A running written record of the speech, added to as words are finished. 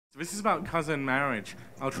This is about cousin marriage.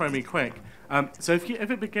 I'll try and be quick. So if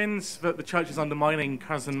it begins that the church is undermining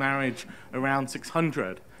cousin marriage around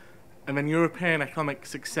 600, and then European economic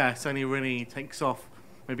success only really takes off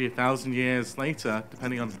maybe 1,000 years later,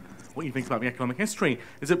 depending on what you think about the economic history,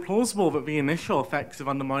 is it plausible that the initial effects of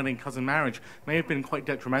undermining cousin marriage may have been quite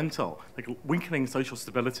detrimental, like weakening social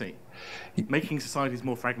stability, making societies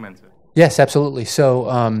more fragmented? Yes, absolutely.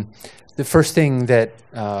 So the first thing that,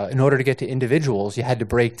 in order to get to individuals, you had to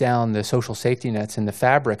break down the social safety nets and the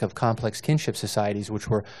fabric of complex kinship societies, which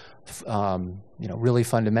were, really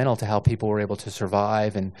fundamental to how people were able to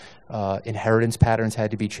survive, and inheritance patterns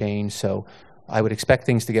had to be changed. So I would expect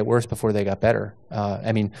things to get worse before they got better.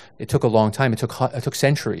 It took a long time. It took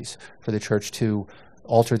centuries for the church to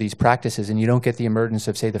alter these practices, and you don't get the emergence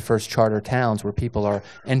of, say, the first charter towns where people are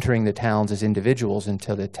entering the towns as individuals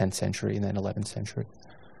until the 10th century and then 11th century.